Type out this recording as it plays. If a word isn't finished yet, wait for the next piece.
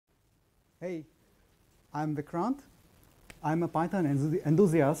Hey, I'm Vikrant. I'm a Python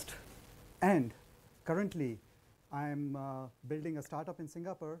enthusiast, and currently I'm building a startup in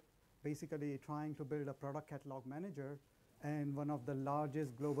Singapore, basically trying to build a product catalog manager and one of the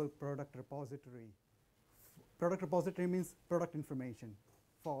largest global product repository. Product repository means product information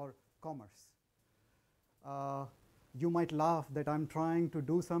for commerce. You might laugh that I'm trying to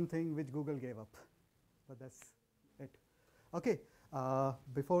do something which Google gave up, but that's it. Okay,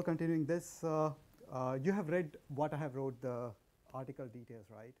 before continuing this, you have read what I have wrote, the article details,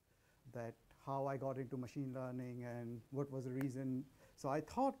 right? That how I got into machine learning and what was the reason. So I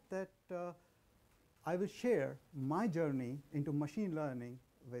thought that I will share my journey into machine learning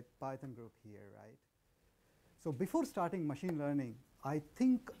with Python group here, right? So before starting machine learning, I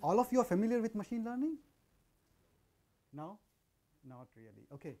think all of you are familiar with machine learning? No? Not really.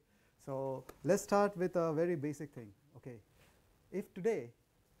 Okay. So let's start with a very basic thing. Okay. If today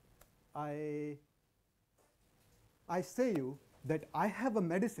I say you that I have a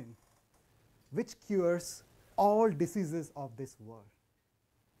medicine which cures all diseases of this world,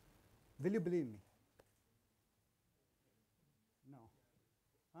 will you believe me? No.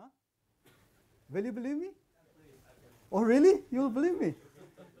 Huh? Will you believe me? Oh, really? You will believe me?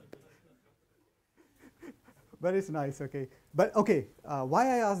 But it's nice, okay. But okay, why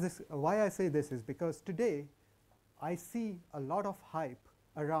I ask this, why I say this is because today I see a lot of hype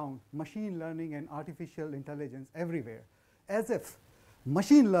around machine learning and artificial intelligence everywhere, as if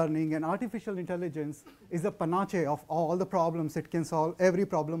machine learning and artificial intelligence is a panacea of all the problems. It can solve every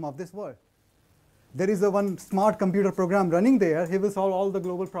problem of this world. There is a one smart computer program running there. He will solve all the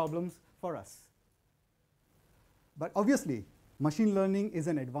global problems for us. But obviously, machine learning is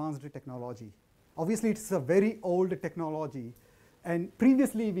an advanced technology. Obviously, it's a very old technology. And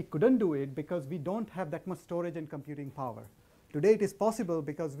previously, we couldn't do it because we don't have that much storage and computing power. Today, it is possible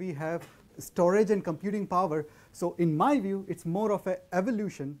because we have storage and computing power. So in my view, it's more of an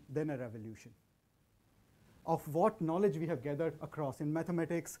evolution than a revolution of what knowledge we have gathered across in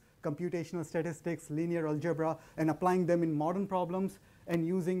mathematics, computational statistics, linear algebra, and applying them in modern problems and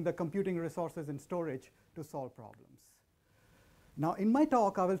using the computing resources and storage to solve problems. Now, in my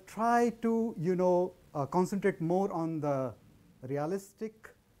talk, I will try to concentrate more on the realistic,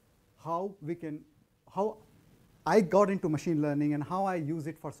 how I got into machine learning and how I use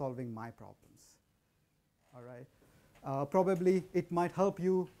it for solving my problems. All right. Probably it might help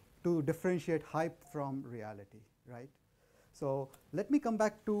you to differentiate hype from reality, right? So let me come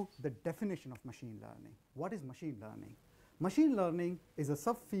back to the definition of machine learning. What is machine learning? Machine learning is a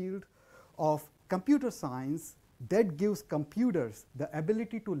subfield of computer science that gives computers the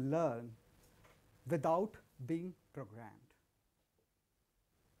ability to learn without being programmed,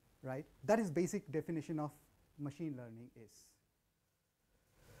 right? That is basic definition of machine learning is.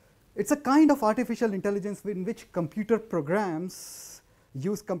 It's a kind of artificial intelligence in which computer programs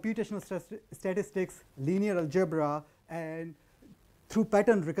use computational statistics, linear algebra, and through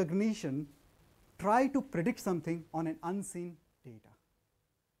pattern recognition, try to predict something on an unseen data.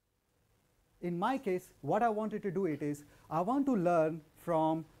 In my case, what I wanted to do is, I want to learn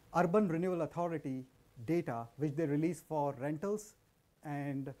from Urban Renewal Authority data, which they release for rentals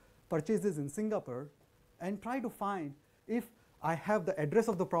and purchases in Singapore, and try to find if I have the address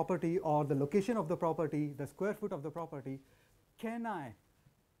of the property or the location of the property, the square foot of the property, can I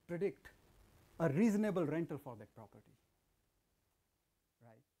predict a reasonable rental for that property,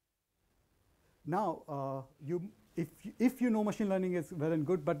 right? Now, if you know machine learning is well and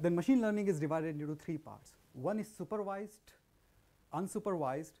good, but then machine learning is divided into three parts. One is supervised,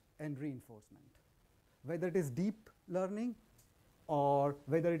 unsupervised, and reinforcement. Whether it is deep learning or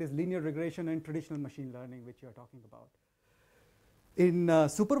whether it is linear regression and traditional machine learning, which you are talking about. In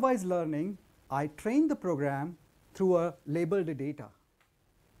supervised learning, I train the program through a labeled data.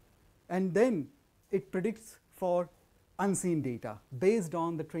 And then it predicts for unseen data based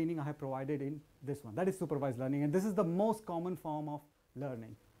on the training I have provided in this one. That is supervised learning. And this is the most common form of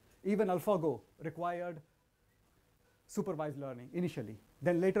learning. Even AlphaGo required supervised learning initially.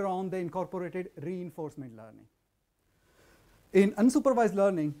 Then later on, they incorporated reinforcement learning. In unsupervised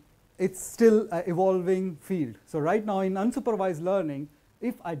learning, it's still an evolving field. So right now in unsupervised learning,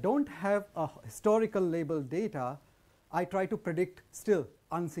 if I don't have a historical labeled data, I try to predict still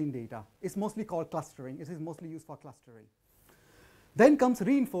unseen data. It's mostly called clustering. It is mostly used for clustering. Then comes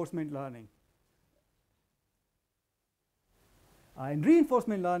reinforcement learning. And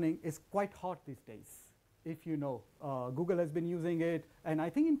reinforcement learning is quite hot these days. If you know, Google has been using it. And I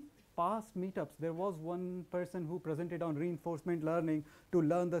think in past meetups, there was one person who presented on reinforcement learning to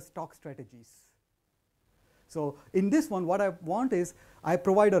learn the stock strategies. So in this one, what I want is I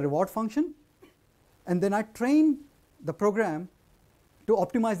provide a reward function, and then I train the program to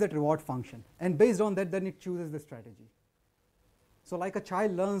optimize that reward function. And based on that, then it chooses the strategy. So like a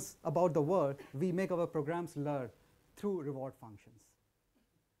child learns about the world, we make our programs learn through reward functions,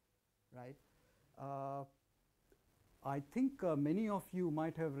 right? I think many of you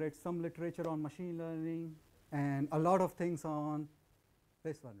might have read some literature on machine learning and a lot of things on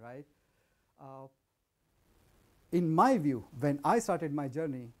this one, right? In my view, when I started my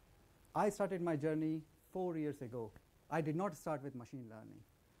journey 4 years ago. I did not start with machine learning.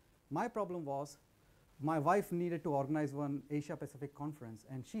 My problem was my wife needed to organize one Asia Pacific conference,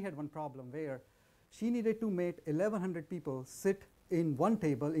 and she had one problem where she needed to make 1,100 people sit in one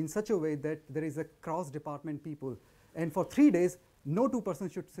table in such a way that there is a cross-department people. And for 3 days, no two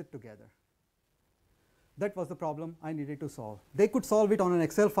persons should sit together. That was the problem I needed to solve. They could solve it on an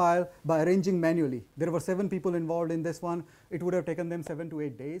Excel file by arranging manually. There were 7 people involved in this one. It would have taken them 7 to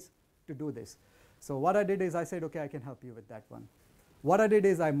 8 days to do this. So what I did is I said, okay, I can help you with that one. What I did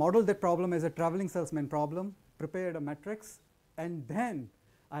is I modeled that problem as a traveling salesman problem, prepared a matrix, and then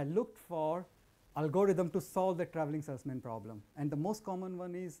I looked for algorithm to solve the traveling salesman problem. And the most common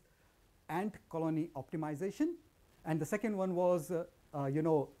one is ant colony optimization, and the second one was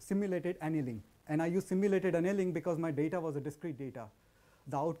simulated annealing. And I used simulated annealing because my data was a discrete data.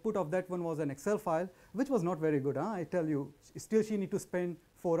 The output of that one was an Excel file, which was not very good. I tell you, still she need to spend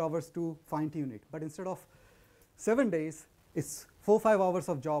 4 hours to fine-tune it. But instead of 7 days, it's 4 or 5 hours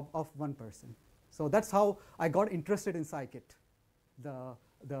of job of one person. So that's how I got interested in scikit,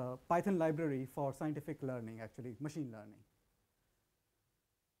 the Python library for scientific learning, actually, machine learning.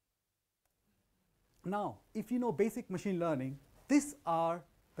 Now, if you know basic machine learning, these are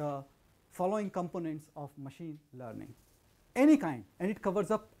the following components of machine learning. Any kind, and it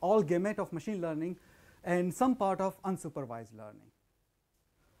covers up all gamut of machine learning and some part of unsupervised learning.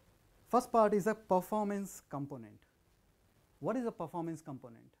 First part is a performance component. What is a performance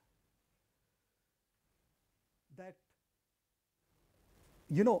component? That,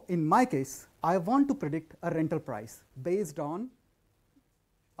 in my case, I want to predict a rental price based on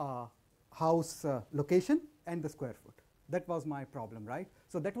house location and the square foot. That was my problem, right?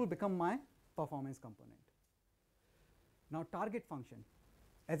 So that will become my performance component. Now target function.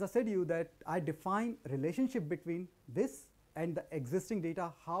 As I said to you that I define relationship between this and the existing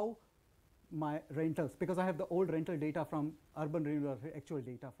data, how my rentals, because I have the old rental data from urban renewal, actual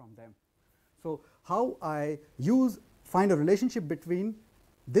data from them. So how I find a relationship between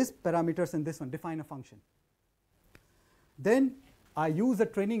these parameters and this one, define a function. Then I use the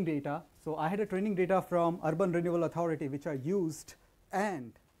training data. So I had a training data from Urban Renewal Authority, which I used,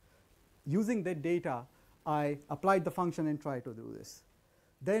 and using that data, I applied the function and tried to do this.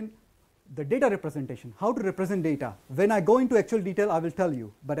 Then the data representation, how to represent data. When I go into actual detail, I will tell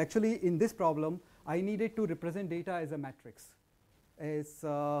you. But actually, in this problem, I needed to represent data as a matrix, as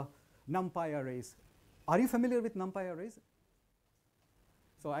NumPy arrays. Are you familiar with NumPy arrays?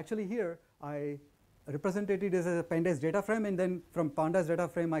 So actually here, I represented it as a pandas data frame, and then from pandas data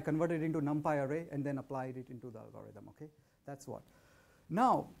frame, I converted it into NumPy array and then applied it into the algorithm. Okay, that's what.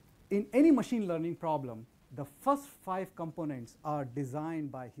 Now, in any machine learning problem, the first 5 components are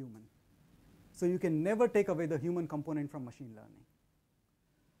designed by human. So you can never take away the human component from machine learning.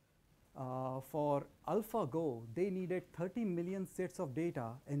 For AlphaGo, they needed 30 million sets of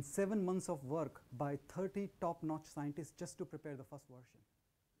data and 7 months of work by 30 top-notch scientists just to prepare the first version.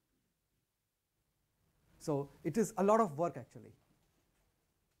 So it is a lot of work, actually.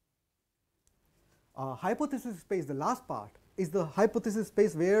 Hypothesis space, the last part, is the hypothesis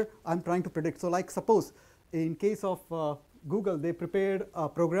space where I'm trying to predict. So like suppose in case of Google, they prepared a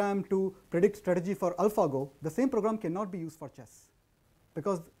program to predict strategy for AlphaGo. The same program cannot be used for chess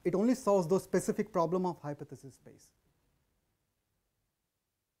because it only solves those specific problem of hypothesis space.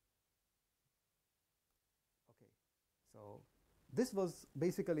 Okay, so this was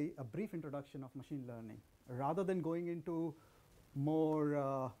basically a brief introduction of machine learning. Rather than going into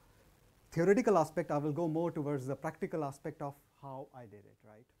more theoretical aspect, I will go more towards the practical aspect of how I did it,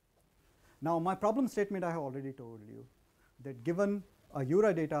 right? Now, my problem statement I have already told you that given a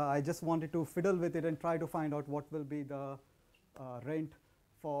URA data, I just wanted to fiddle with it and try to find out what will be the rent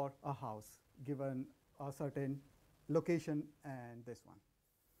for a house given a certain location and this one.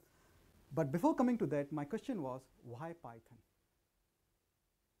 But before coming to that, my question was, why Python?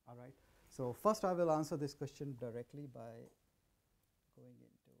 All right. So first, I will answer this question directly by going into.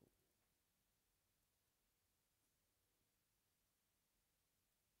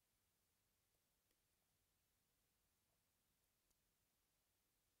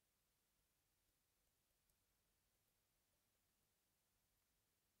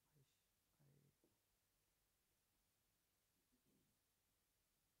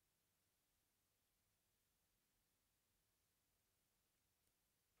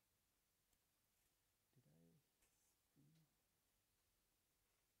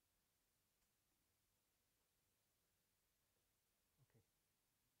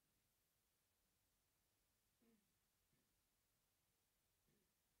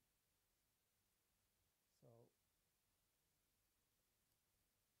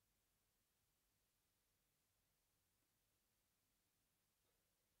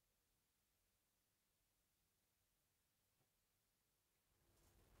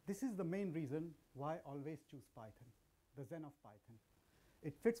 this is the main reason why I always choose Python, the Zen of Python.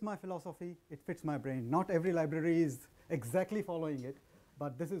 It fits my philosophy, it fits my brain. Not every library is exactly following it,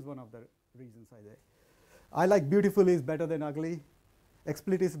 but this is one of the reasons I say. I like beautiful is better than ugly,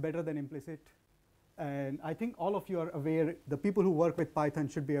 explicit is better than implicit, and I think all of you are aware, the people who work with Python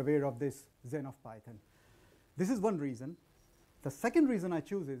should be aware of this Zen of Python. This is one reason. The second reason I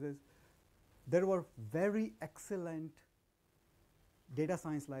choose is there were very excellent data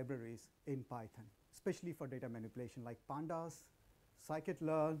science libraries in Python, especially for data manipulation, like Pandas,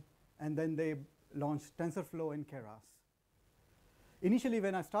 scikit-learn, and then they launched TensorFlow and Keras. Initially,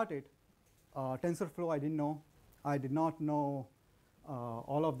 when I started, TensorFlow I didn't know. I did not know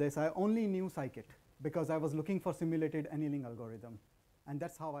all of this. I only knew scikit because I was looking for simulated annealing algorithm, and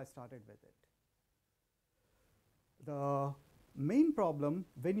that's how I started with it. The main problem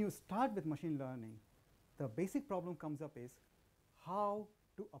when you start with machine learning, the basic problem comes up is how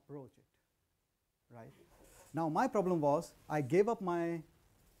to approach it, right? Now, my problem was I gave up my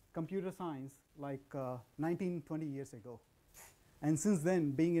computer science like 19, 20 years ago. And since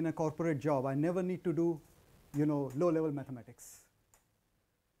then, being in a corporate job, I never need to do, low-level mathematics,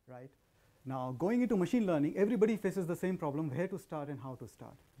 right? Now, going into machine learning, everybody faces the same problem, where to start and how to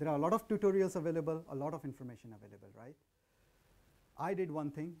start. There are a lot of tutorials available, a lot of information available, right? I did one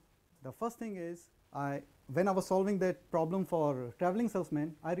thing. The first thing is, when I was solving that problem for traveling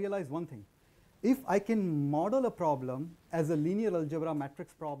salesman, I realized one thing. If I can model a problem as a linear algebra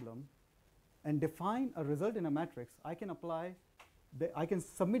matrix problem and define a result in a matrix, I can I can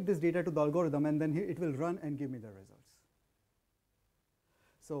submit this data to the algorithm, and then it will run and give me the results.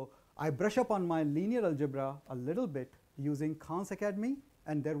 So I brush up on my linear algebra a little bit using Khan's Academy,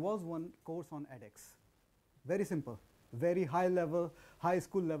 and there was one course on edX. Very simple, very high level, high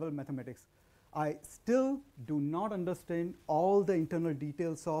school level mathematics. I still do not understand all the internal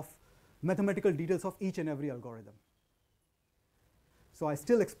details of mathematical details of each and every algorithm. So I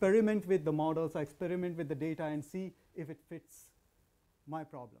still experiment with the models, I experiment with the data and see if it fits my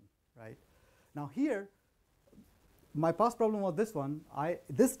problem, right? Now here, my past problem was this one.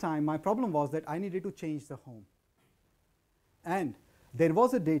 This time, my problem was that I needed to change the home. And there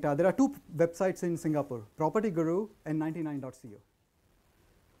was a data, there are two websites in Singapore, Property Guru and 99.co.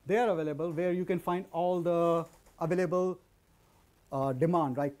 They are available where you can find all the available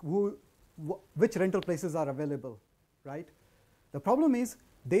demand, like which rental places are available, right? The problem is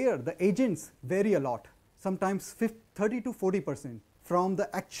there, the agents vary a lot, sometimes 30 to 40% from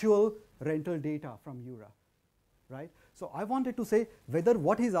the actual rental data from URA, right? So I wanted to say whether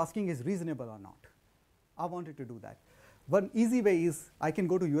what he's asking is reasonable or not. I wanted to do that. One easy way is I can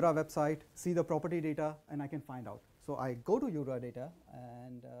go to URA website, see the property data, and I can find out. So I go to URA data,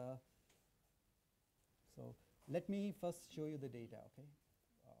 and so let me first show you the data, okay?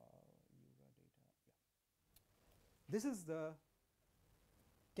 URA data, yeah. This is the,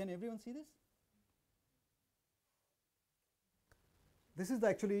 can everyone see this? This is the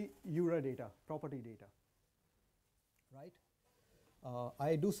actually URA data, property data, right?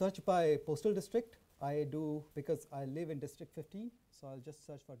 I do search by postal district. I do, because I live in district 15, so I'll just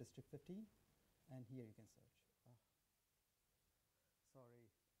search for district 15, and here you can search. Sorry,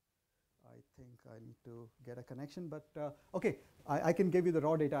 I think I need to get a connection, but okay, I can give you the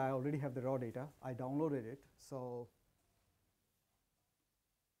raw data. I already have the raw data. I downloaded it, so.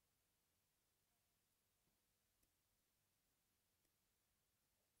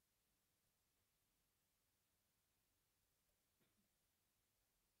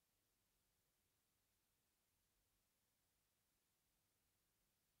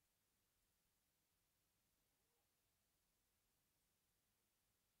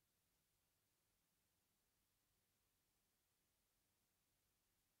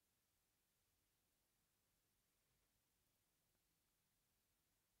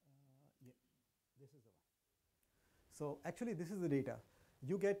 Yeah, this is the one. So actually, this is the data.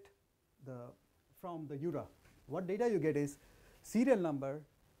 You get from the URA. What data you get is serial number,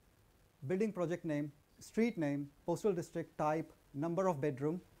 building project name, street name, postal district, type, number of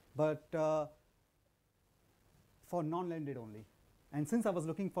bedroom, but for non-landed only. And since I was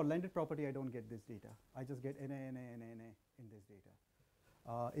looking for landed property, I don't get this data. I just get NA in this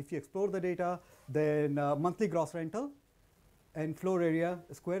data. If you explore the data, then monthly gross rental and floor area,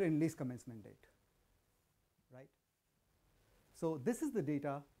 square, and lease commencement date, right? So this is the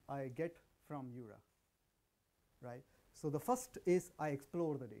data I get from URA, right? So the first is I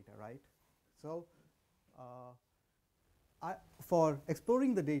explore the data, right? So for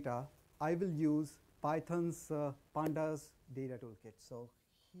exploring the data, I will use Python's Pandas data toolkit. So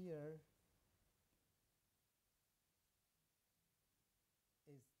here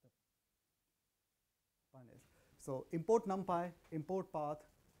is the So import NumPy, import path,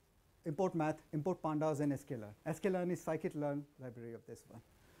 import math, import pandas, and sklearn. Sklearn is scikit-learn library of this one.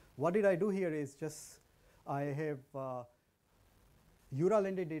 What did I do here is just I have URA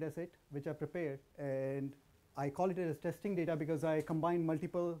landed data set which I prepared, and I call it as testing data because I combine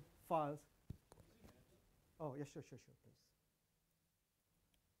multiple files. Oh, yes, sure, please.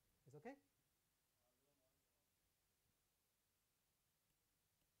 Is okay?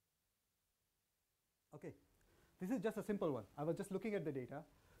 Okay, this is just a simple one. I was just looking at the data.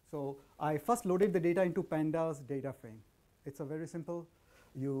 So I first loaded the data into pandas data frame. It's a very simple.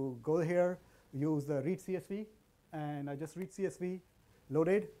 You go here, use the read CSV, and I just read CSV,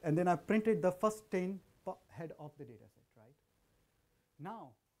 loaded, and then I printed the first 10 head of the data set, right? Now,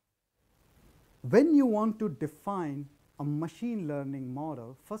 when you want to define a machine learning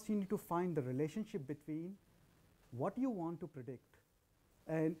model, first you need to find the relationship between what you want to predict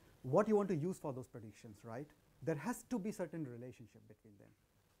and what you want to use for those predictions, right? There has to be certain relationship between them,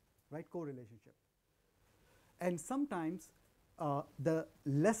 right? Correlationship. And sometimes the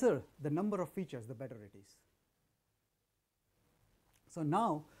lesser the number of features, the better it is. So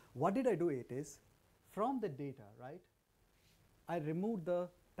now, what did I do it is, from the data, right, I removed the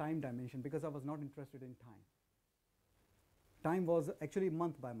time dimension because I was not interested in time. Time was actually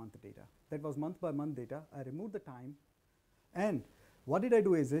month by month data. That was month by month data. I removed the time. And what did I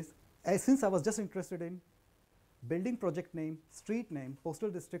do is since I was just interested in building project name, street name, postal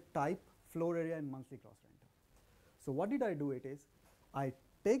district type, floor area, and monthly gross rental. So what did I do it is, I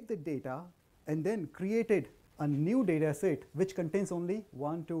take the data and then created a new data set which contains only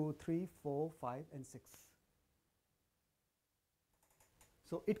 1, 2, 3, 4, 5, and 6.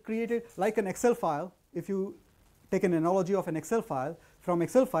 So it created like an Excel file. If you take an analogy of an Excel file, from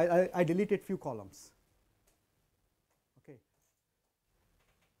Excel file I deleted few columns. Okay.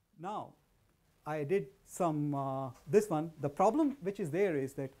 Now I did some this one. The problem which is there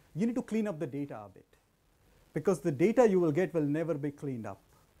is that you need to clean up the data a bit, because the data you will get will never be cleaned up.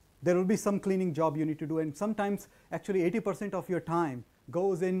 There will be some cleaning job you need to do, and sometimes actually 80% of your time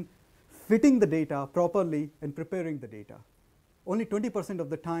goes in fitting the data properly and preparing the data. Only 20%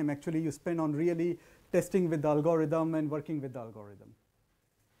 of the time actually you spend on really testing with the algorithm and working with the algorithm,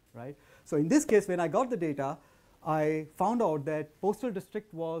 right? So in this case, when I got the data, I found out that postal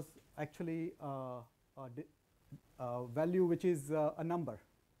district was actually a value which is a number,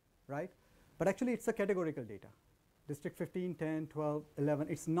 right? But actually it's a categorical data. District 15, 10, 12, 11,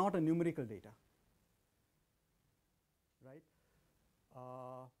 it's not a numerical data, right?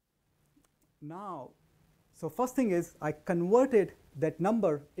 Now, so first thing is I converted that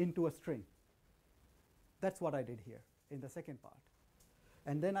number into a string. That's what I did here in the second part.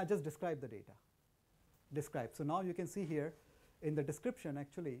 And then I just described the data. So now you can see here in the description,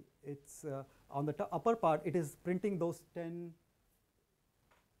 actually, it's on the upper part, it is printing those 10,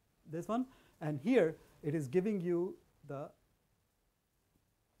 this one, and here it is giving you the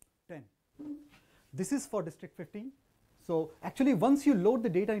 10. This is for district 15. So actually, once you load the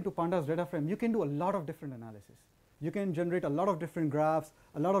data into pandas data frame, you can do a lot of different analysis. You can generate a lot of different graphs,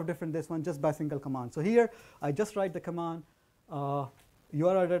 a lot of different this one just by single command. So here, I just write the command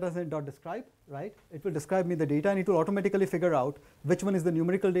URA dataset.describe, right? It will describe me the data, and it will automatically figure out which one is the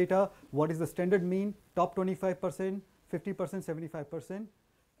numerical data, what is the standard mean, top 25%, 50%, 75%,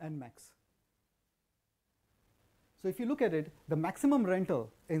 and max. So if you look at it, the maximum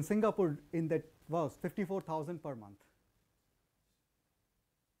rental in Singapore in that was 54,000 per month,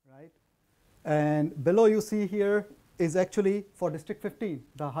 right? And below you see here is actually for district 15,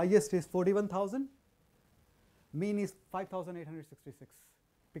 the highest is 41,000, mean is 5,866.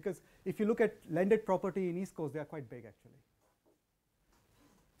 Because if you look at landed property in East Coast, they are quite big actually.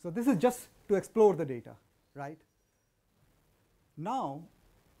 So this is just to explore the data, right? Now,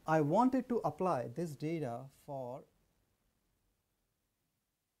 I wanted to apply this data for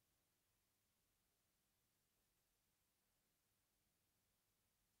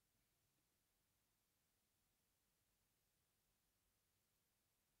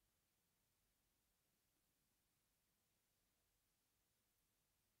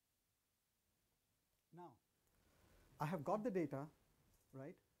now, I have got the data,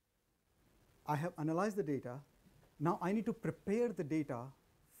 right? I have analyzed the data. Now I need to prepare the data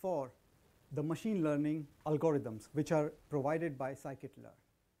for the machine learning algorithms which are provided by scikit-learn,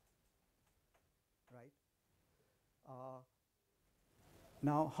 right?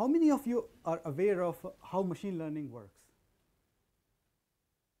 Now, how many of you are aware of how machine learning works?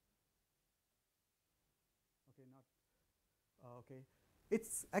 Okay, not okay.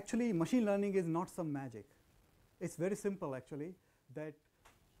 It's actually, machine learning is not some magic. It's very simple actually, that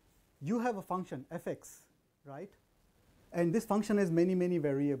you have a function fx, right? And this function has many, many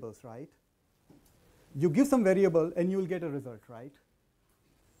variables, right? You give some variable and you will get a result, right?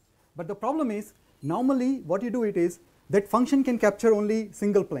 But the problem is, normally what you do it is, that function can capture only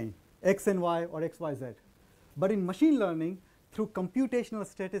single plane, x and y or x, y, z. But in machine learning, through computational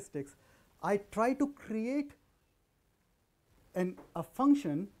statistics, I try to create a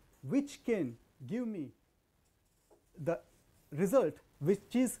function which can give me the result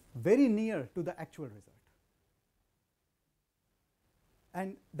which is very near to the actual result.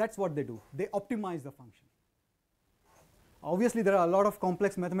 And that's what they do. They optimize the function. Obviously, there are a lot of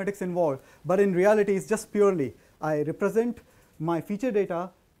complex mathematics involved, but in reality, it's just purely I represent my feature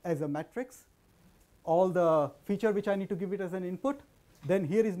data as a matrix, all the feature which I need to give it as an input. Then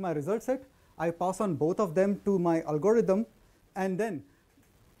here is my result set. I pass on both of them to my algorithm, and then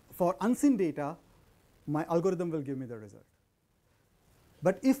for unseen data, my algorithm will give me the result.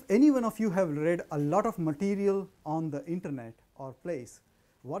 But if any one of you have read a lot of material on the internet or place,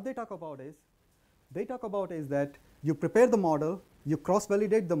 what they talk about is that you prepare the model, you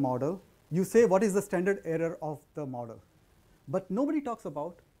cross-validate the model, you say what is the standard error of the model. But nobody talks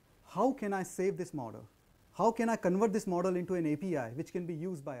about how can I save this model? How can I convert this model into an API which can be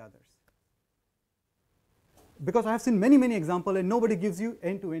used by others? Because I have seen many, many examples and nobody gives you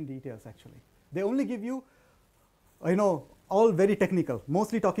end-to-end details actually. They only give you, all very technical,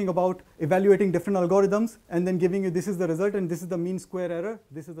 mostly talking about evaluating different algorithms and then giving you this is the result and this is the mean square error,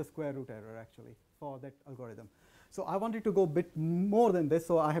 this is the square root error actually for that algorithm. So I wanted to go a bit more than this,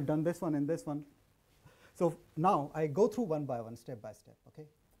 so I have done this one and this one. So now I go through one by one, step by step, okay?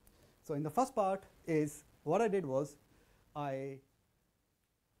 So in the first part is, what I did was,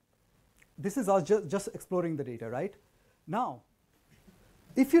 this is us just exploring the data, right? Now,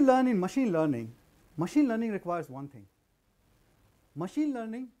 if you learn in machine learning requires one thing. Machine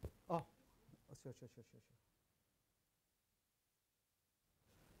learning,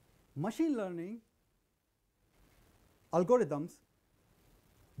 Machine learning algorithms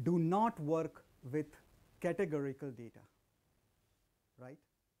do not work with categorical data, right?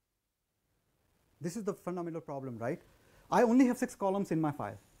 This is the fundamental problem, right? I only have 6 columns in my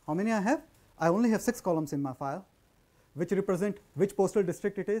file. How many I have? I only have 6 columns in my file, which represent which postal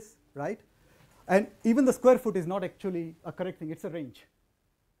district it is, right? And even the square foot is not actually a correct thing, it's a range,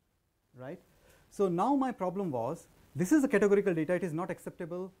 right? So now my problem was, this is the categorical data, it is not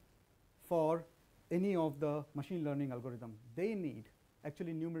acceptable for any of the machine learning algorithm. They need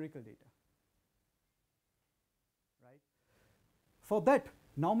actually numerical data, right? For that,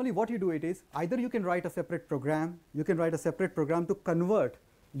 normally what you do it is, either you can write a separate program, to convert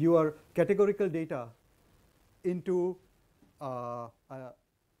your categorical data into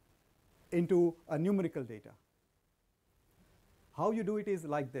a numerical data. How you do it is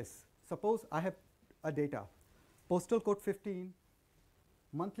like this. Suppose I have a data, postal code 15,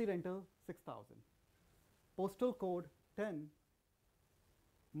 monthly rental 6,000, postal code 10,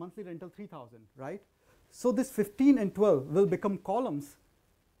 monthly rental 3,000, right? So this 15 and 12 will become columns,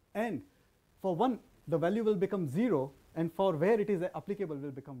 and for one, the value will become 0, and for where it is applicable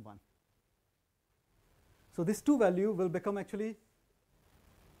will become 1. So this 2 value will become actually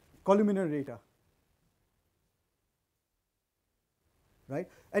columnar data, right?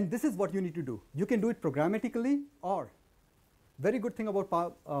 And this is what you need to do. You can do it programmatically, or very good thing about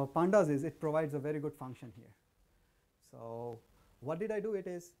pandas is it provides a very good function here. So what did I do? It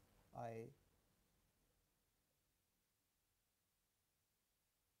is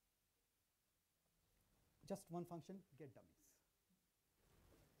just one function, get dummies.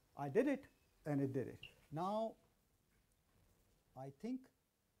 I did it and it did it. Now I think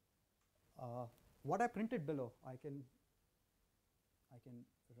what I printed below, I can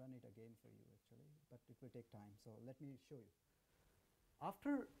run it again for you actually, but it will take time. So let me show you.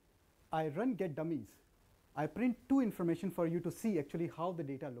 After I run get dummies, I print 2 information for you to see actually how the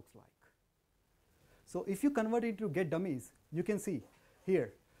data looks like. So if you convert it to get dummies, you can see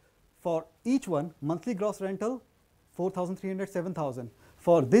here for each one, monthly gross rental 4,300, 7,000.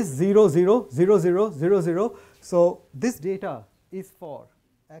 For this 0, 0, 0, 0, 0, 0. So this data is for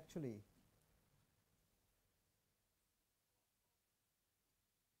actually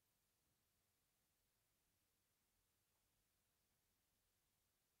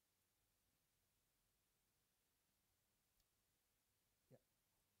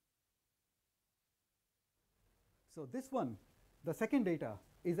So this one, the second data,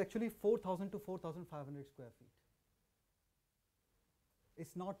 is actually 4,000 to 4,500 square feet.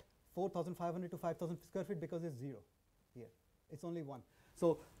 It's not 4,500 to 5,000 square feet because it's 0 here. It's only 1.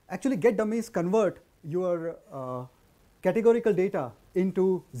 So actually get dummies convert your categorical data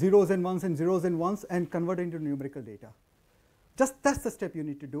into zeros and ones and zeros and ones and convert into numerical data. Just that's the step you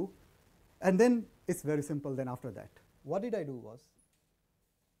need to do. And then it's very simple then after that. What did I do was,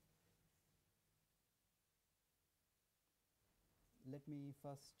 let me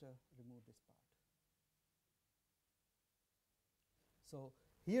first remove this part. So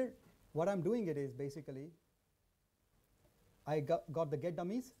here what I'm doing it is basically I got the get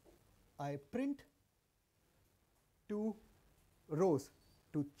dummies. I print 2 rows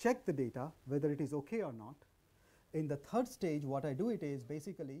to check the data whether it is okay or not. In the third stage what I do it is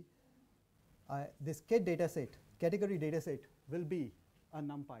basically this ket data set, category data set will be a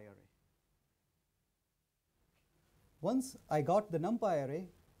NumPy array. Once I got the NumPy array,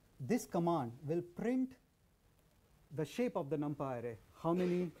 this command will print the shape of the NumPy array. How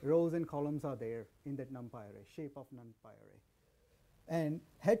many rows and columns are there in that NumPy array, shape of NumPy array. And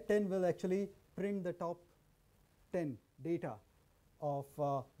head 10 will actually print the top 10 data of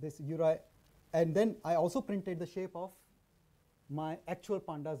this URA. And then I also printed the shape of my actual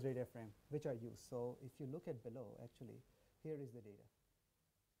pandas data frame, which I use. So if you look at below, actually, here is the data.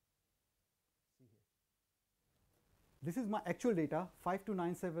 See here. This is my actual data,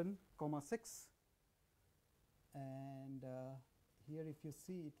 5297,6. And here, if you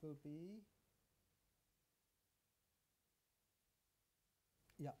see, it will be,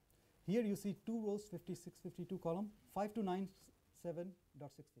 yeah. Here you see 2 rows, 56, 52 column, 5297.652.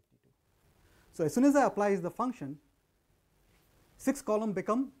 So as soon as I apply the function, 6 columns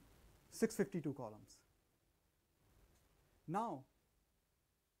become 652 columns. Now,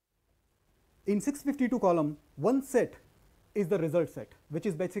 in 652 column, one set is the result set, which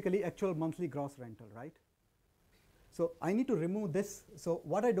is basically actual monthly gross rental, right? So I need to remove this. So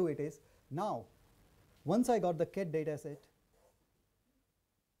what I do it is, now, once I got the ket data set,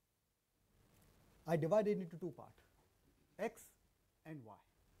 I divide it into 2 parts, x and y.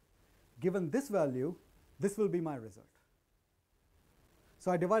 Given this value, this will be my result.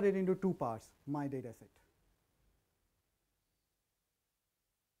 So I divide it into 2 parts, my data set.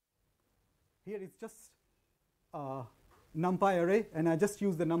 Here it's just a NumPy array, and I just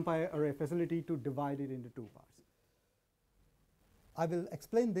use the NumPy array facility to divide it into 2 parts. I will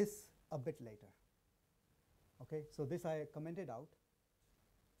explain this a bit later. Okay, so this I commented out.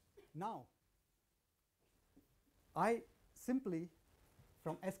 Now, I simply,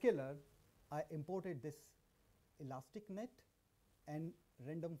 from sklearn, I imported this elastic net and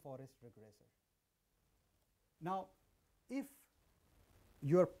random forest regressor. Now, if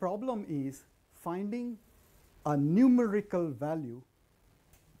your problem is finding a numerical value,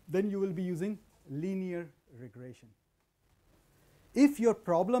 then you will be using linear regression. If your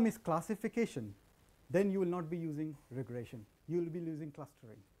problem is classification, then you will not be using regression. You will be using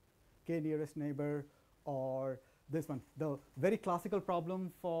clustering, k nearest neighbor, or this one. The very classical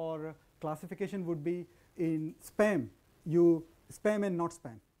problem for classification would be in spam. You spam and not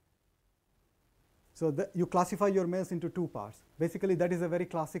spam. So you classify your mails into 2 parts. Basically, that is a very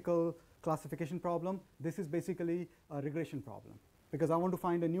classical classification problem. This is basically a regression problem, because I want to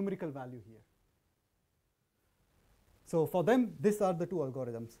find a numerical value here. So for them, these are the 2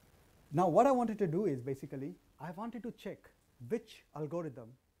 algorithms. Now what I wanted to do is basically, I wanted to check which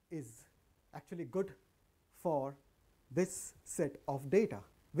algorithm is actually good for this set of data,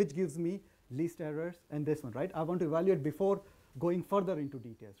 which gives me least errors, and this one, right? I want to evaluate before going further into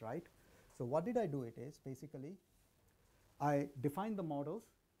details, right? So what did I do it is, basically, I defined the models.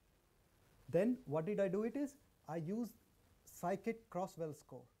 Then what did I do it is, I used scikit-crosswell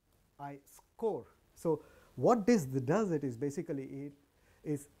score. I score. So what this does it is basically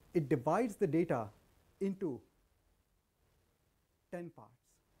it divides the data into 10 parts.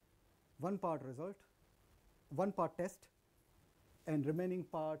 1 part result, 1 part test, and remaining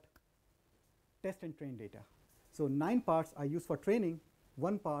part test and train data. So 9 parts I use for training,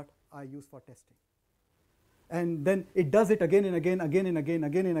 1 part I use for testing. And then it does it again and again, again and again,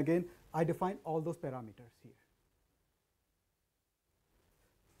 again and again. I define all those parameters here.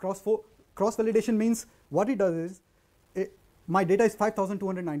 Cross-validation means what it does is, my data is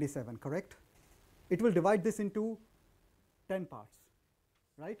 5,297, correct? It will divide this into 10 parts,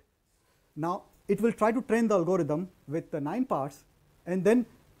 right? Now, it will try to train the algorithm with the 9 parts and then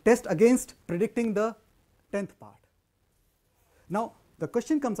test against predicting the 10th part. Now, the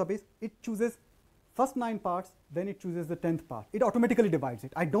question comes up is, it chooses first 9 parts, then it chooses the 10th part. It automatically divides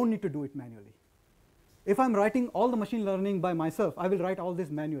it. I don't need to do it manually. If I'm writing all the machine learning by myself, I will write all this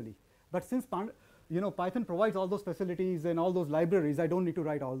manually. But since Python provides all those facilities and all those libraries, I don't need to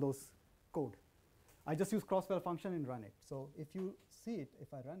write all those code. I just use crosswell function and run it. So if you see it,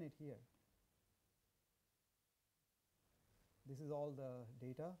 if I run it here, this is all the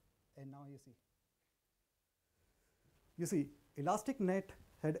data, and now you see. Elastic net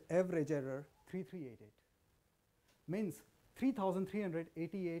had average error 3388, means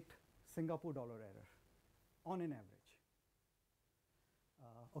 3,388 Singapore dollar error on an average.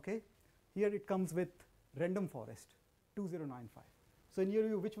 Okay, here it comes with random forest 2095. So in your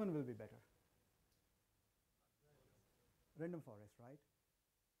view, which one will be better? Random forest, right?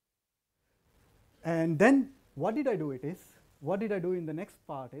 And then what did I do it is, what did I do in the next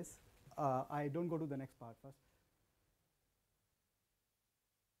part is, I don't go to the next part first.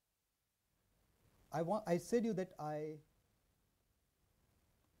 I said you that I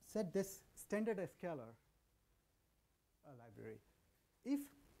set this standard scalar library. If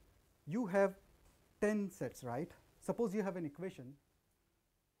you have 10 sets, right? Suppose you have an equation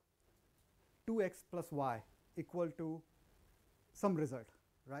 2x plus y equal to some result,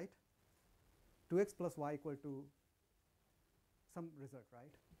 right? 2x plus y equal to some result,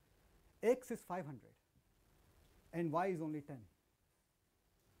 right? X is 500 and y is only 10.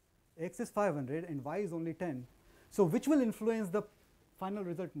 X is 500 and y is only 10. So which will influence the final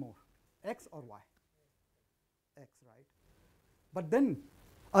result more, x or y? X, right? But then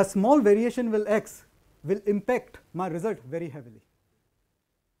a small variation will x will impact my result very heavily.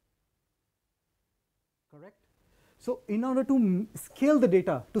 Correct? So in order to scale the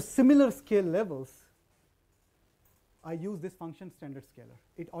data to similar scale levels, I use this function standard scalar.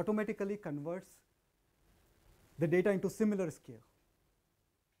 It automatically converts the data into similar scale.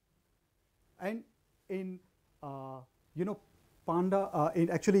 And in Panda,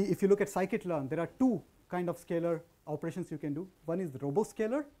 actually, if you look at scikit-learn, there are two kind of scalar operations you can do. One is the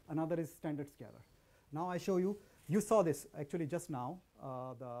roboscalar, another is standard scalar. Now I show you. You saw this actually just now.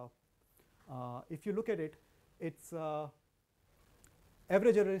 If you look at it, its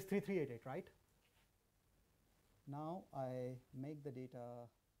average error is 3388, right? Now I make the data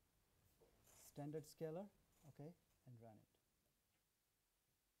standard scalar, okay, and run it.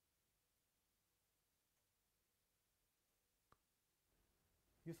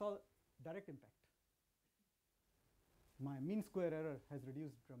 You saw direct impact. My mean square error has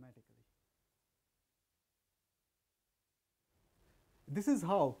reduced dramatically. This is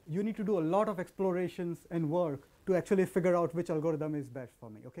how you need to do a lot of explorations and work to actually figure out which algorithm is best for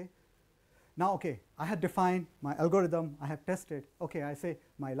me, okay? Now, okay, I have defined my algorithm, I have tested. Okay, I say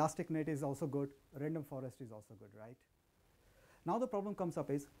my elastic net is also good, random forest is also good, right? Now the problem comes up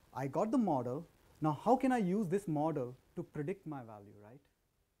is, I got the model. Now how can I use this model to predict my value, right?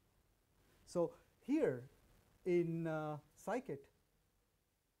 So here in scikit,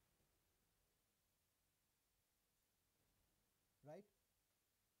 right?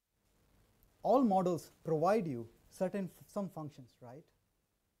 All models provide you some functions, right?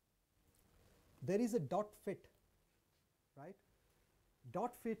 There is a dot fit, right?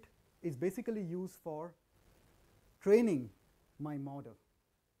 Dot fit is basically used for training my model.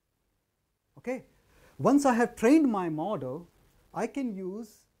 Okay? Once I have trained my model, I can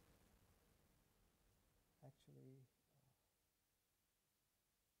use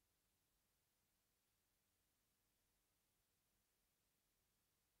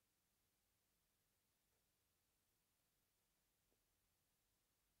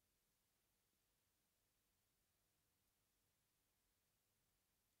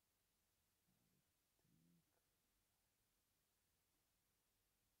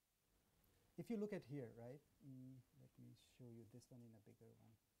if you look at here, right? Let me show you this one in a bigger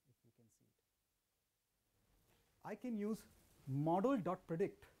one, if you can see it. I can use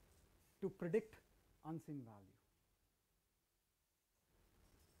model.predict to predict unseen value.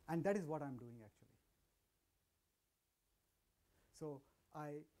 And that is what I'm doing actually. So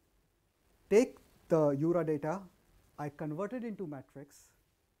I take the URA data, I convert it into matrix,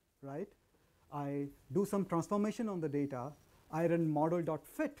 right? I do some transformation on the data, I run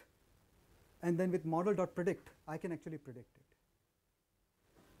model.fit, and then with model.predict, I can actually predict it.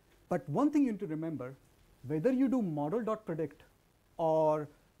 But one thing you need to remember, whether you do model.predict or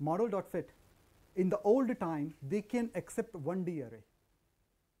model.fit, in the old time, they can accept 1D array.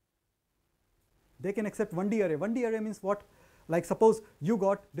 They can accept 1D array. 1D array means what? Like suppose you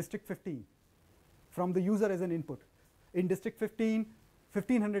got district 15 from the user as an input. In district 15,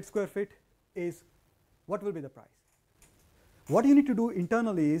 1500 square feet is what will be the price? What you need to do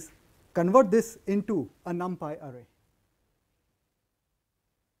internally is convert this into a NumPy array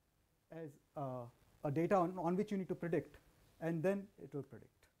as a data on which you need to predict, and then it will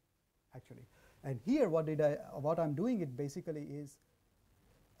predict actually. And here what I'm doing it basically is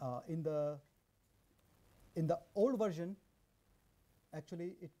in the old version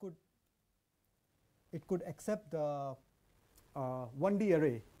actually it could accept the 1D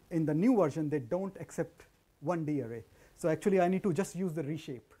array. In the new version they don't accept 1D array. So actually, I need to just use the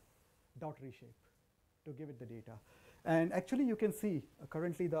reshape, dot reshape, to give it the data. And actually, you can see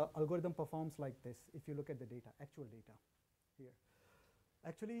currently the algorithm performs like this if you look at the data, actual data here.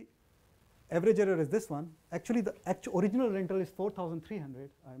 Actually, average error is this one. Actually, the original rental is 4,300.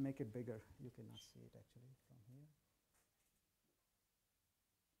 I make it bigger. You cannot see it actually from here.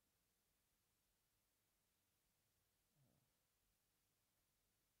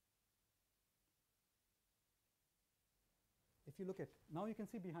 If you look at, now you can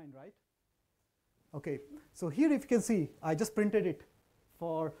see behind, right? Okay, so here if you can see, I just printed it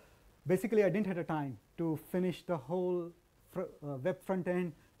for, basically I didn't have the time to finish the whole web front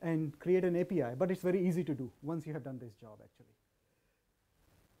end and create an API, but it's very easy to do once you have done this job actually.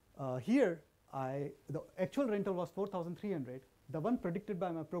 Here, the actual rental was 4,300. The one predicted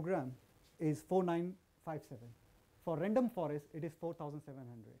by my program is 4,957. For random forest, it is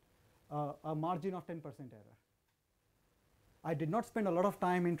 4,700, a margin of 10% error. I did not spend a lot of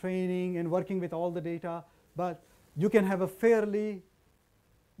time in training and working with all the data, but you can have a fairly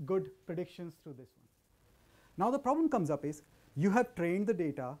good predictions through this one. Now the problem comes up is, you have trained the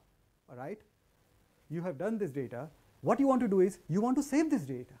data, all right? You have done this data. What you want to do is, you want to save this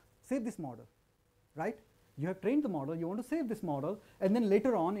data, save this model, right? You have trained the model, you want to save this model, and then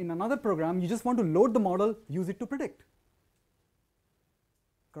later on in another program, you just want to load the model, use it to predict,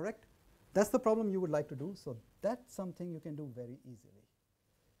 correct? That's the problem you would like to do, so that's something you can do very easily.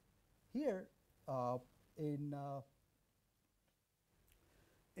 Here, in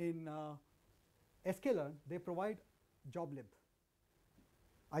sklearn, they provide joblib.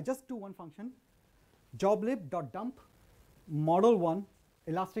 I just do one function, joblib.dump model1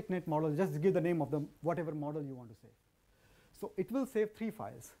 elasticnet model, just give the name of the whatever model you want to save. So it will save 3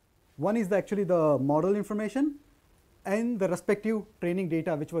 files. One is actually the model information and the respective training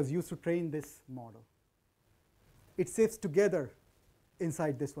data which was used to train this model. It saves together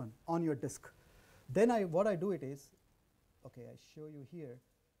inside this one on your disk. Then what I do it is, okay, I show you here,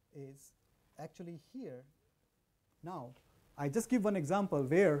 is actually here. Now, I just give one example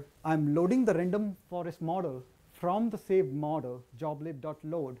where I'm loading the random forest model from the saved model,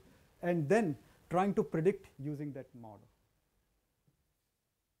 joblib.load, and then trying to predict using that model.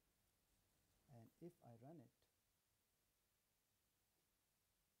 And if I run it,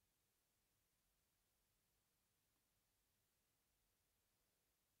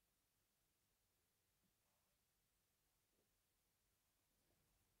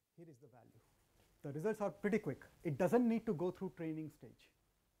 here is the value. The results are pretty quick. It doesn't need to go through training stage.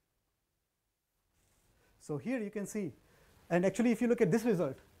 So here you can see, and actually if you look at this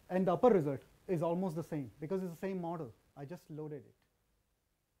result and the upper result is almost the same because it's the same model. I just loaded it,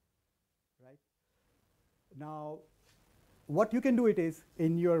 right? Now, what you can do it is,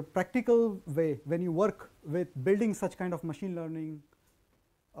 in your practical way, when you work with building such kind of machine learning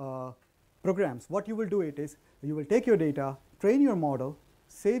programs, what you will do it is, you will take your data, train your model,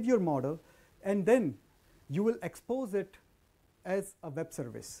 save your model, and then you will expose it as a web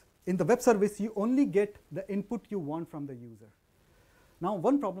service. In the web service, you only get the input you want from the user. Now,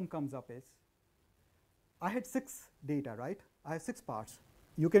 one problem comes up is, I had 6 data, right? I have 6 parts.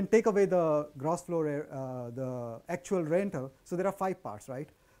 You can take away the gross floor, the actual rental. So there are 5 parts, right?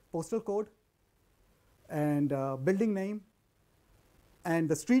 Postal code, and building name, and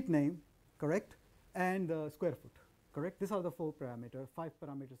the street name, correct? And the square foot, correct? These are the 4 parameters, 5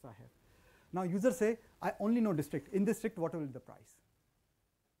 parameters I have. Now users say, I only know district. In district, what will be the price?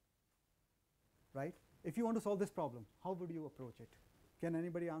 Right? If you want to solve this problem, how would you approach it? Can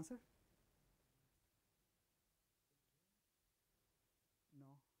anybody answer? No.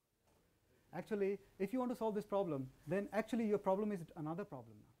 Actually, if you want to solve this problem, then actually your problem is another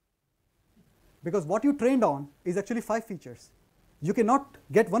problem now. Because what you trained on is actually 5 features. You cannot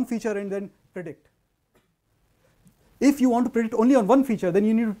get one feature and then predict. If you want to predict only on one feature, then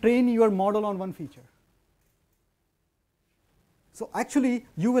you need to train your model on one feature. So actually,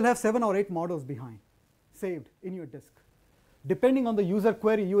 you will have 7 or 8 models behind, saved in your disk. Depending on the user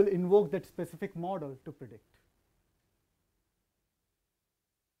query, you will invoke that specific model to predict.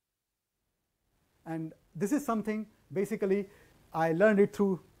 And this is something, basically, I learned it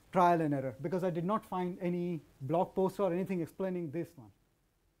through trial and error, because I did not find any blog post or anything explaining this one.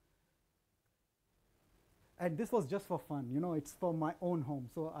 And this was just for fun, you know, it's for my own home.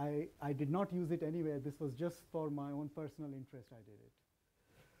 So I did not use it anywhere. This was just for my own personal interest I did it.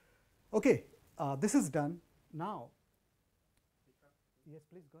 Okay, this is done. Now, yes,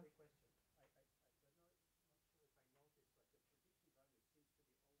 please go ahead.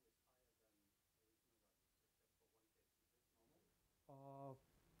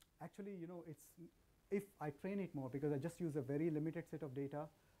 Actually, you know, if I train it more, because I just use a very limited set of data,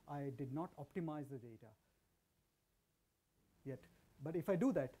 I did not optimize the data yet. But if I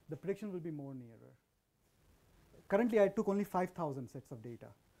do that, the prediction will be more nearer. Currently, I took only 5,000 sets of data.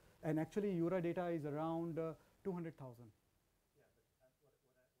 And actually, URA data is around 200,000. Yeah, but what I mean is,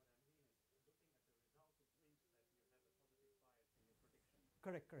 looking at the results, it means that you have a positive bias in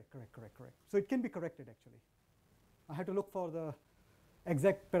your prediction. Correct. So it can be corrected, actually. I had to look for the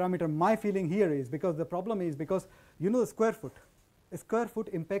exact parameter. My feeling here is, because the problem is, because you know the square foot. A square foot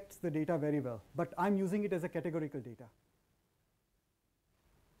impacts the data very well, but I'm using it as a categorical data.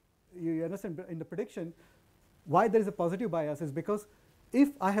 You understand? In the prediction, why there is a positive bias is because if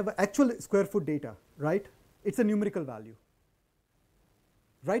I have actual square foot data, right, it's a numerical value.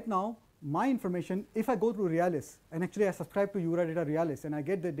 Right now, my information, if I go through Realis, and actually I subscribe to URA data Realis, and I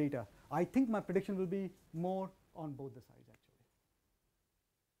get the data, I think my prediction will be more on both the sides, actually.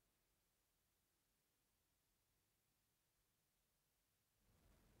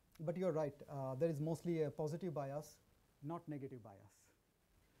 But you're right, there is mostly a positive bias, not negative bias.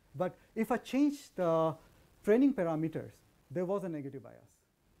 But if I change the training parameters, there was a negative bias.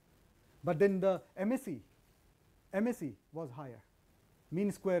 But then the MSE was higher.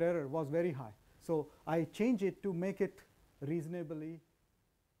 Mean square error was very high. So I change it to make it reasonably.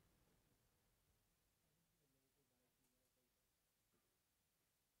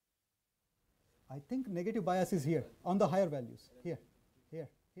 I think negative bias is here on the higher values. Here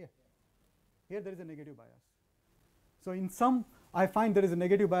there is a negative bias. So in some, I find there is a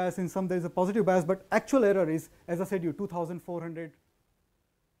negative bias, in some there is a positive bias, but actual error is, as I said, 2,400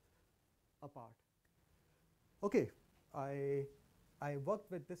 apart. Okay, I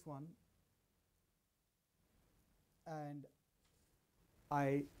worked with this one, and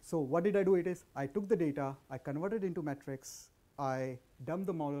so what did I do? It is, I took the data, I converted into metrics, I dumped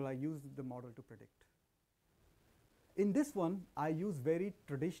the model, I used the model to predict. In this one, I use very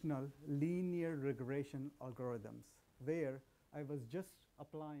traditional linear regression algorithms, where I was just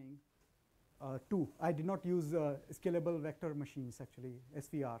applying I did not use scalable vector machines, actually,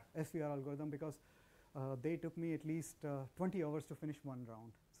 SVR algorithm, because they took me at least 20 hours to finish one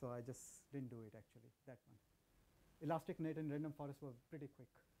round. So I just didn't do it, actually, that one. Elastic net and random forest were pretty quick.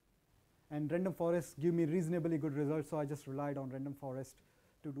 And random forest give me reasonably good results, so I just relied on random forest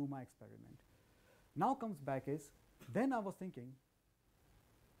to do my experiment. Now comes back is, then I was thinking,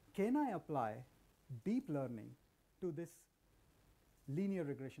 can I apply deep learning to this linear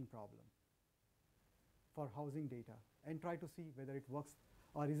regression problem for housing data and try to see whether it works,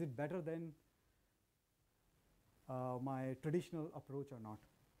 or is it better than my traditional approach or not.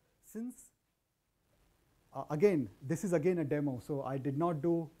 Since, again, this is again a demo, so I did not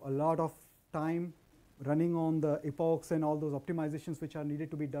do a lot of time running on the epochs and all those optimizations which are needed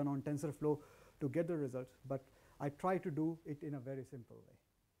to be done on TensorFlow to get the results, but I try to do it in a very simple way.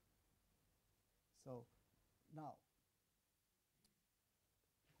 So now,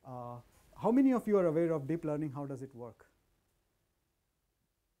 how many of you are aware of deep learning? How does it work?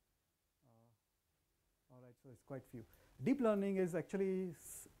 All right, so it's quite few. Deep learning is actually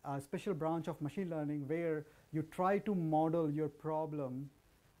a special branch of machine learning where you try to model your problem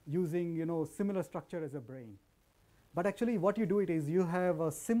using, similar structure as a brain. But actually what you do it is you have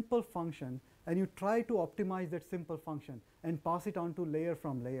a simple function and you try to optimize that simple function and pass it on to layer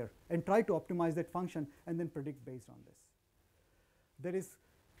from layer and try to optimize that function and then predict based on this. There is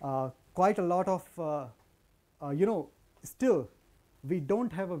quite a lot of, still we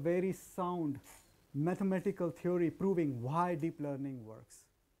don't have a very sound mathematical theory proving why deep learning works.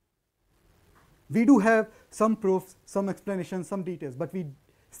 We do have some proofs, some explanations, some details, but we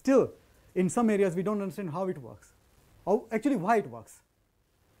still, in some areas, we don't understand how it works. Actually, why it works.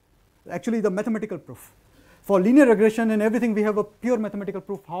 Actually, the mathematical proof. For linear regression and everything, we have a pure mathematical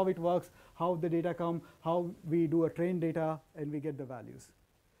proof how it works, how the data come, how we do a trained data, and we get the values.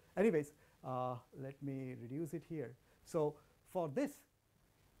 Anyways, let me reduce it here. So for this,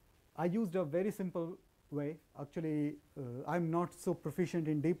 I used a very simple way. Actually, I'm not so proficient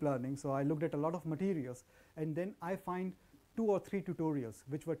in deep learning, so I looked at a lot of materials, and then I find 2 or 3 tutorials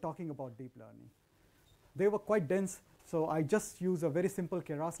which were talking about deep learning. They were quite dense, so I just use a very simple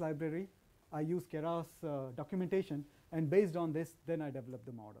Keras library. I use Keras documentation, and based on this, then I developed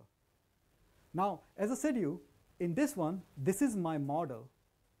the model. Now, as I said to you, in this one, this is my model.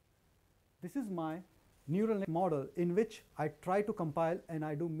 This is my neural net model in which I try to compile and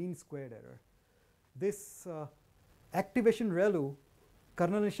I do mean squared error. This activation ReLU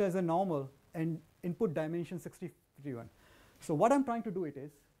kernel initialize a normal and input dimension 61. So what I'm trying to do it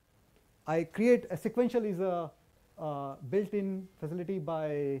is, I create a sequential is a built-in facility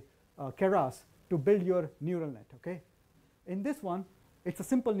by Keras to build your neural net. Okay, in this one, it's a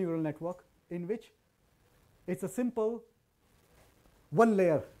simple neural network in which it's a simple one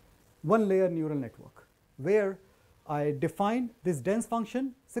layer neural network where I define this dense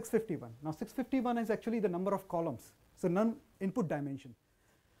function 651. Now 651 is actually the number of columns, so none input dimension.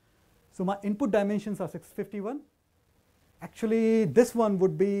 So my input dimensions are 651. Actually, this one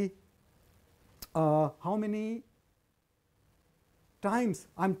would be how many times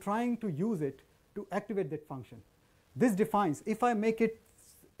I'm trying to use it to activate that function. This defines, if I make it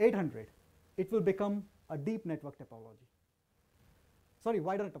 800, it will become a deep network topology. Sorry,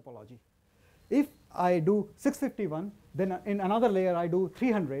 wider topology. If I do 651, then in another layer I do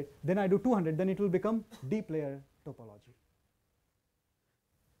 300, then I do 200, then it will become deep layer topology.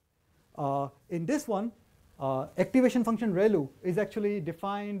 In this one, activation function ReLU is actually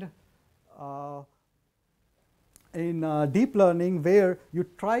defined in deep learning where you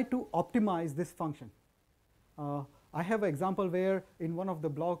try to optimize this function. I have an example where in one of the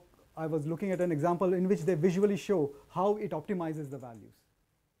blog I was looking at an example in which they visually show how it optimizes the values.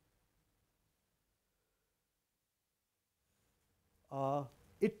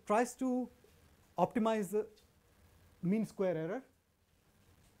 It tries to optimize the mean square error,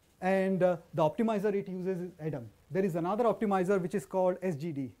 and the optimizer it uses is ADAM. There is another optimizer which is called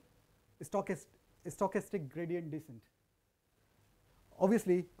SGD, stochastic gradient descent.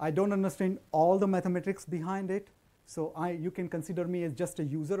 Obviously, I don't understand all the mathematics behind it, so you can consider me as just a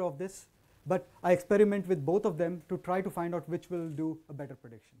user of this, but I experiment with both of them to try to find out which will do a better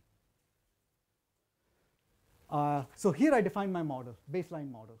prediction. So here I define my model, baseline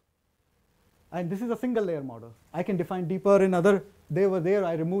model. And this is a single layer model. I can define deeper in other, they were there,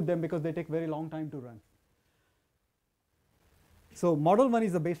 I removed them because they take very long time to run. So model 1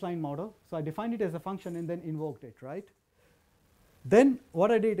 is a baseline model. So I defined it as a function and then invoked it, right? Then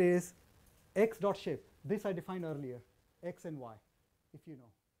what I did is x.shape. This I defined earlier, x and y, if you know.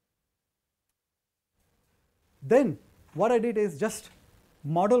 Then what I did is just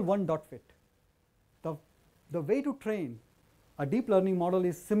model 1.fit. The way to train a deep learning model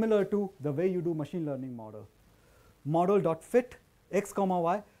is similar to the way you do machine learning model. Model.fit x comma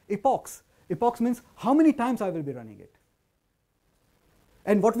y, epochs. Epochs means how many times I will be running it.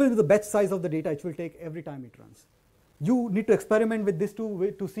 And what will be the batch size of the data it will take every time it runs. You need to experiment with this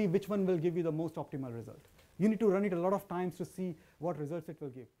to see which one will give you the most optimal result. You need to run it a lot of times to see what results it will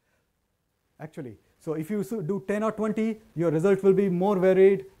give. Actually, so if you do 10 or 20, your result will be more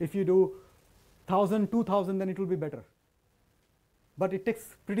varied. If you do 1,000, 2,000, then it will be better. But it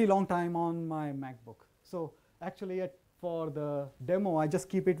takes pretty long time on my MacBook. So actually, for the demo, I just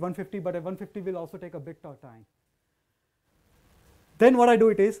keep it 150, but at 150 will also take a bit of time. Then what I do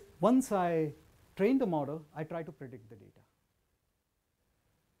it is, once I train the model, I try to predict the data.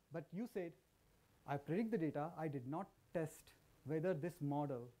 But you said, I predict the data, I did not test whether this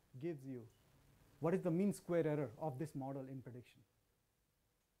model gives you what is the mean square error of this model in prediction.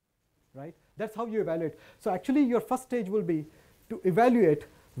 Right? That's how you evaluate. So actually, your first stage will be to evaluate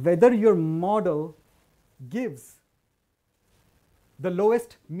whether your model gives the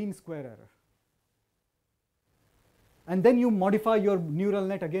lowest mean square error. And then you modify your neural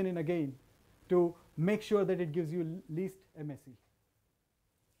net again and again to make sure that it gives you least MSE.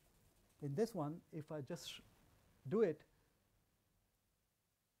 In this one, if I just do it,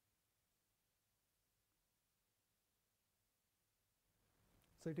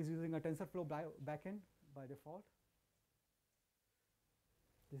 so it is using a TensorFlow backend by default.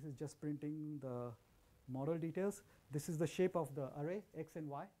 This is just printing the model details. This is the shape of the array, x and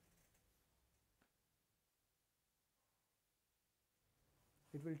y.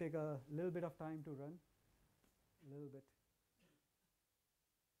 It will take a little bit of time to run, a little bit.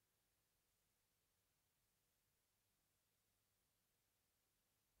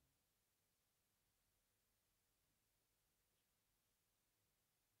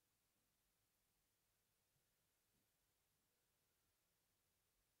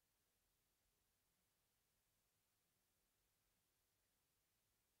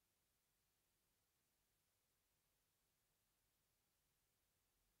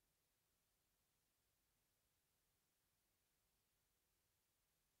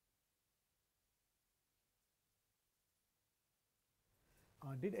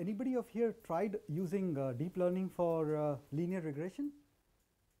 Did anybody of here tried using deep learning for linear regression?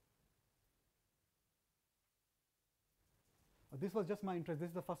 This was just my interest. This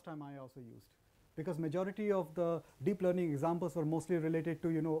is the first time I also used, because majority of the deep learning examples were mostly related to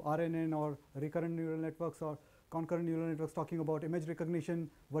RNN or recurrent neural networks or concurrent neural networks, talking about image recognition,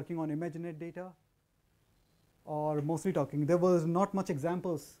 working on ImageNet data. or mostly talking. There was not much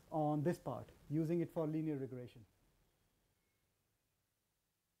examples on this part, using it for linear regression.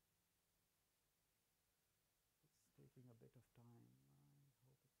 It's taking a bit of time. I hope it should be very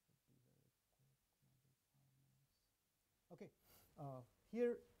quick. Maybe 5 minutes. Okay,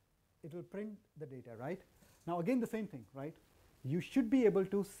 here it will print the data, right? Now again the same thing, right? You should be able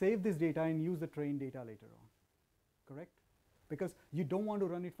to save this data and use the trained data later on, correct? Because you don't want to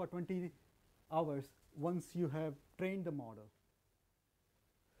run it for 20 hours once you have trained the model.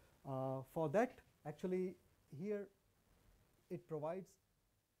 For that, actually, here it provides,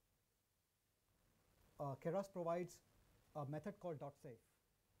 Keras provides a method called .save.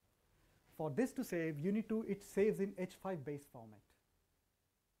 For this to save, you need to, it saves in H5 base format.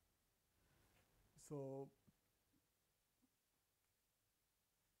 So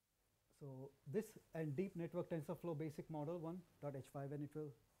this and deep network TensorFlow basic model 1.h5, and it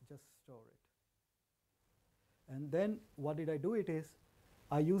will just store it. And then what did I do it is,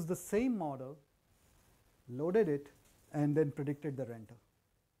 I used the same model, loaded it, and then predicted the renter.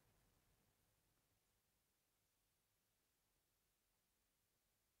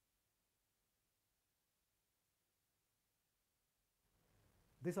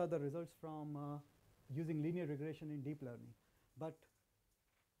 These are the results from using linear regression in deep learning. But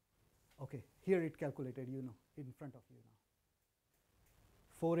okay, here it calculated, you know, in front of you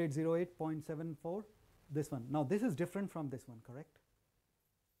now. 4808.74, this one. Now this is different from this one, correct?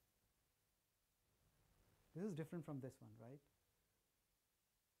 This is different from this one, right?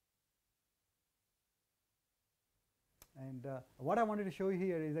 And what I wanted to show you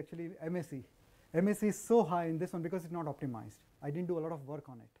here is actually MSE. MSE is so high in this one because it's not optimized. I didn't do a lot of work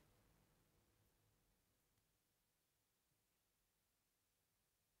on it.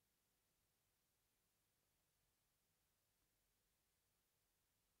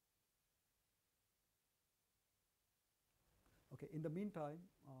 Okay, in the meantime,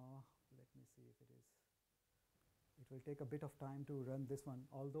 let me see if it is. It will take a bit of time to run this one.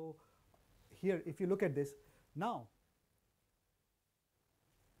 Although here, if you look at this, now,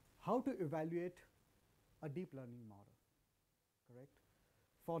 how to evaluate a deep learning model, correct?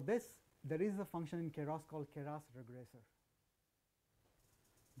 For this, there is a function in Keras called Keras regressor.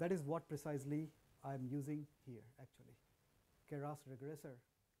 That is what precisely I'm using here, actually. Keras regressor,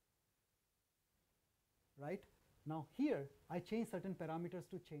 right? Now here, I change certain parameters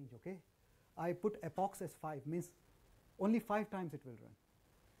to change, okay? I put epochs as 5, means only 5 times it will run.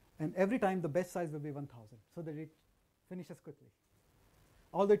 And every time the batch size will be 1000, so that it finishes quickly.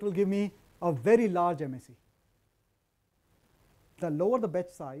 Although it will give me a very large MSE. The lower the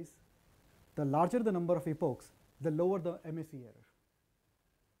batch size, the larger the number of epochs, the lower the MSE error,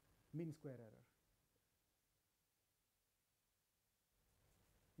 mean square error.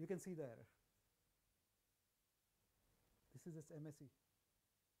 You can see the error. This is its MSE.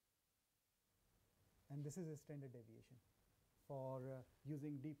 And this is a standard deviation for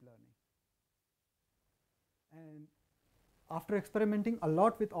using deep learning. And after experimenting a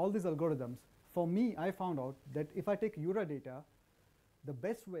lot with all these algorithms, for me, I found out that if I take URA data, the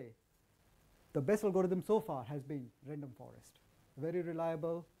best way, the best algorithm so far has been random forest. Very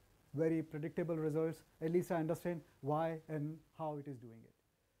reliable, very predictable results. At least I understand why and how it is doing it.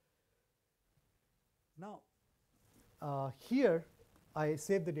 Now, here I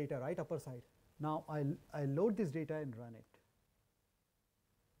save the data, right, upper side. Now I load this data and run it.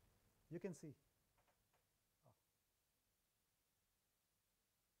 You can see.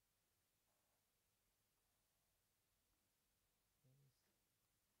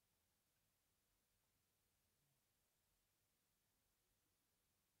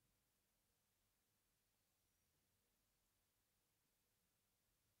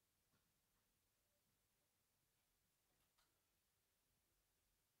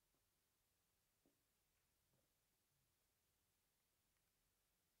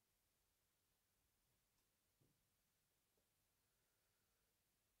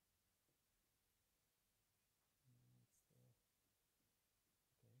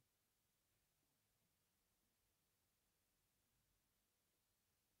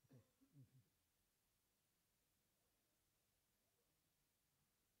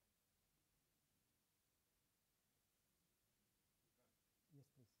 Yes,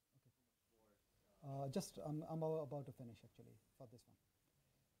 please. Okay. Just I'm about to finish actually for this one.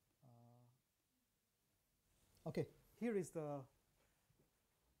 Okay, here is the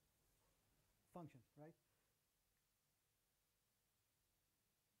function, right?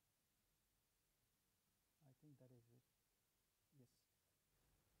 I think that is it. Yes.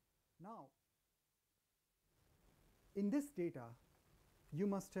 Now, in this data, you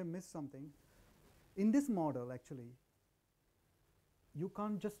must have missed something. in this model, actually, you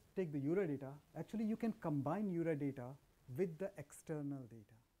can't just take the URA data. Actually, you can combine URA data with the external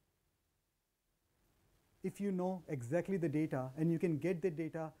data. If you know exactly the data, and you can get the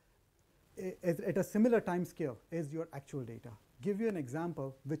data at a similar time scale as your actual data. Give you an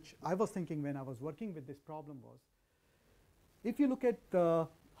example, which I was thinking when I was working with this problem was, if you look at the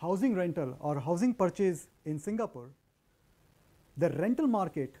housing rental or housing purchase in Singapore, the rental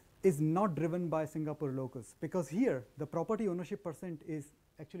market is not driven by Singapore locals, because here the property ownership percent is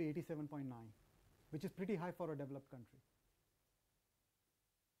actually 87.9, which is pretty high for a developed country.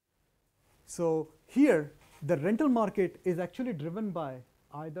 So here the rental market is actually driven by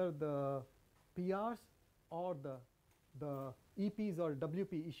either the PRs or the EPs or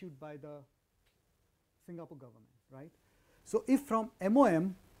WP issued by the Singapore government, right? So if from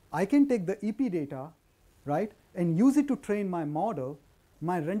MOM I can take the EP data, right, and use it to train my model,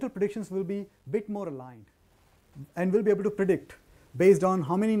 my rental predictions will be a bit more aligned, and we'll be able to predict based on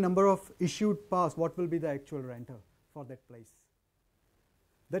how many number of issued pass, what will be the actual rental for that place.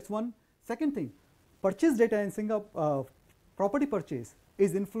 That's one. Second thing, purchase data in Singapore, property purchase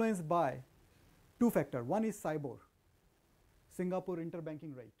is influenced by two factors. One is SIBOR, Singapore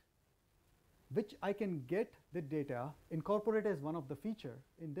interbanking rate, which I can get the data, incorporate as one of the feature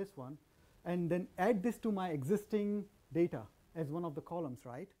in this one, and then add this to my existing data as one of the columns,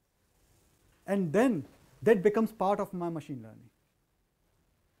 right? And then that becomes part of my machine learning.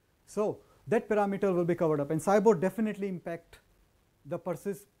 So that parameter will be covered up, and SIBOR definitely impact the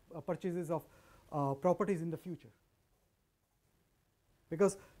purchases of properties in the future.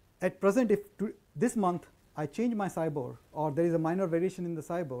 Because at present, if this month I change my SIBOR, or there is a minor variation in the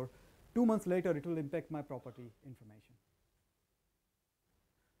SIBOR, 2 months later it will impact my property information.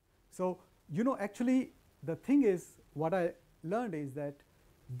 So, you know, actually the thing is, what I learned is that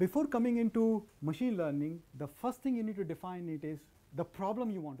before coming into machine learning, the first thing you need to define it is the problem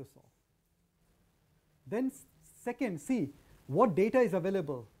you want to solve. Then second, see what data is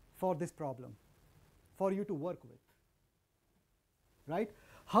available for this problem for you to work with, right?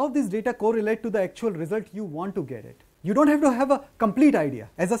 How this data correlate to the actual result you want to get it. You don't have to have a complete idea.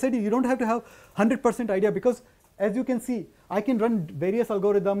 As I said, you don't have to have 100% idea, because as you can see, I can run various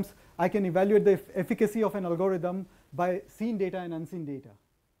algorithms. I can evaluate the efficacy of an algorithm by seen data and unseen data.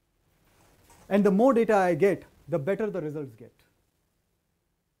 And the more data I get, the better the results get.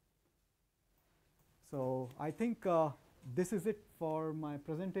 So I think this is it for my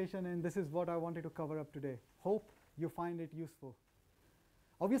presentation, and this is what I wanted to cover up today. Hope you find it useful.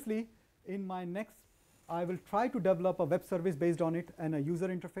 Obviously, in my next, I will try to develop a web service based on it and a user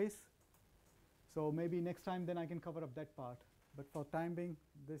interface. So maybe next time then I can cover up that part. But for time being,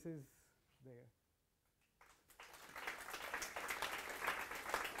 this is there.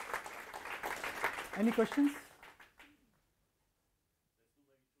 Any questions?